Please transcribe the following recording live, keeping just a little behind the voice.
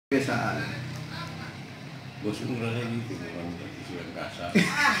Kebiasaan. Bos umrahnya gitu, memang sesuai kasar.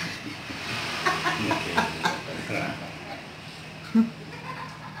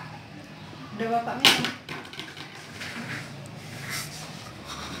 Udah bapak minum.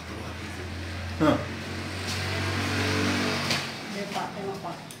 Udah pak, tengok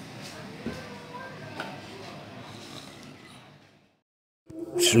pak.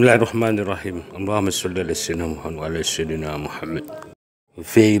 Bismillahirrahmanirrahim. Allahumma salli ala sayyidina Muhammad wa ala sayyidina Muhammad.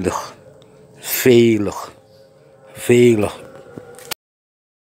 Veilig, veilig, veilig.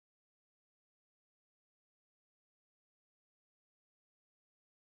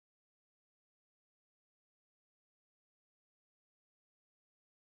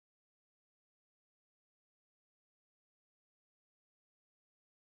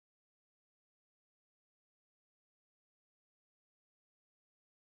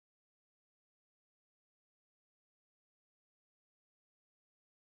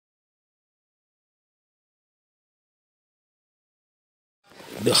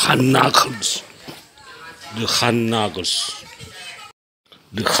 The hand knuckles, the hand knuckles,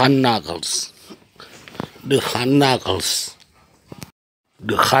 the hand knuckles, the hand knuckles,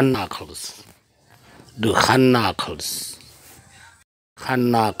 the hand knuckles, the hand knuckles,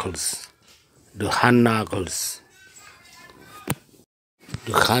 hand knuckles, the hand knuckles,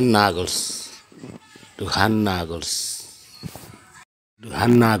 the hand knuckles, the hand knuckles, the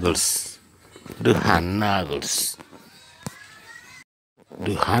hand knuckles, the hand knuckles.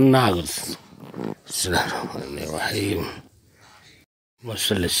 The hand knuckles. Bismillahirrahmanirrahim.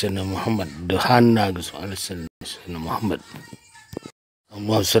 Wassalamu Muhammad. The hand knuckles. Wassalamu Muhammad.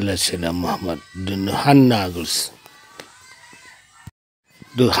 Wassalamu Muhammad. The hand knuckles.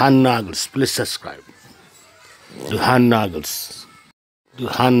 The hand knuckles. Please subscribe. The hand knuckles. The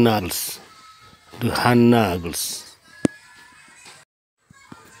hand knuckles. The hand knuckles.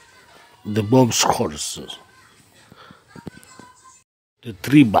 The bomb scores. The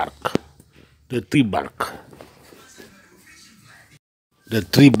tree bark, the tree bark, the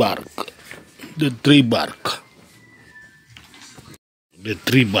tree bark, the tree bark, the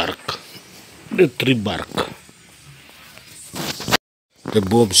tree bark, the tree bark, the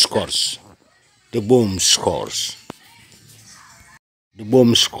bomb scores, the bomb scores, the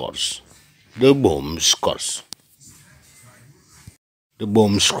bomb scores, the bomb scores, the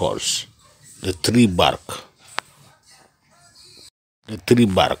bomb scores, the tree bark. The tree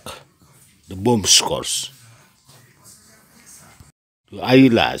bark, the bomb scores, the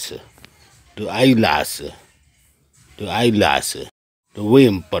eyelash, the eyelash, the eyelash, the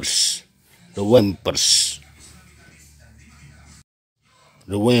whimpers, the whimpers,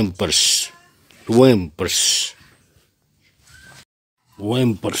 the whimpers, the whimpers, the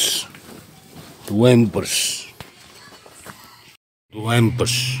whimpers, the whimpers, the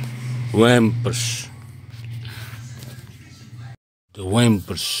whimpers, whimpers. The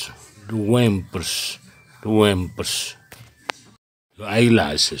whimpers, the whimpers, the whimpers, the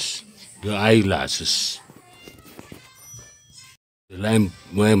eyelashes, the eyelashes, the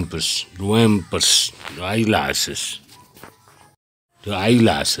whimpers, the whimpers, the eyelashes, the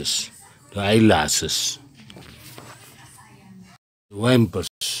eyelashes, the eyelashes, the whimpers,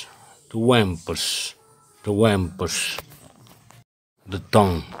 the whimpers, the whimpers, the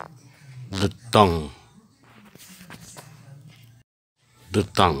tongue, the tongue. The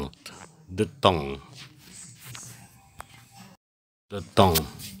tongue, the tongue, the tongue,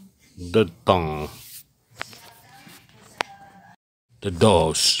 the tongue, the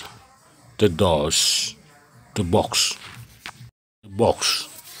doors, the doors, the box, the box,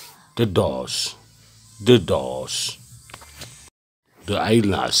 the doors, the doors, the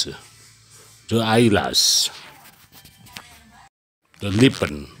eyelash, the eyelash, the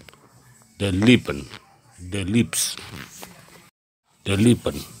lippen, the lippen, the lips. The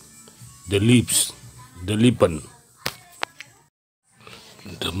lippen, the lips, the lippen,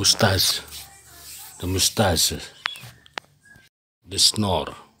 the mustache, the mustache, the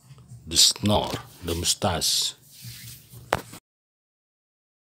snore, the snore, the mustache,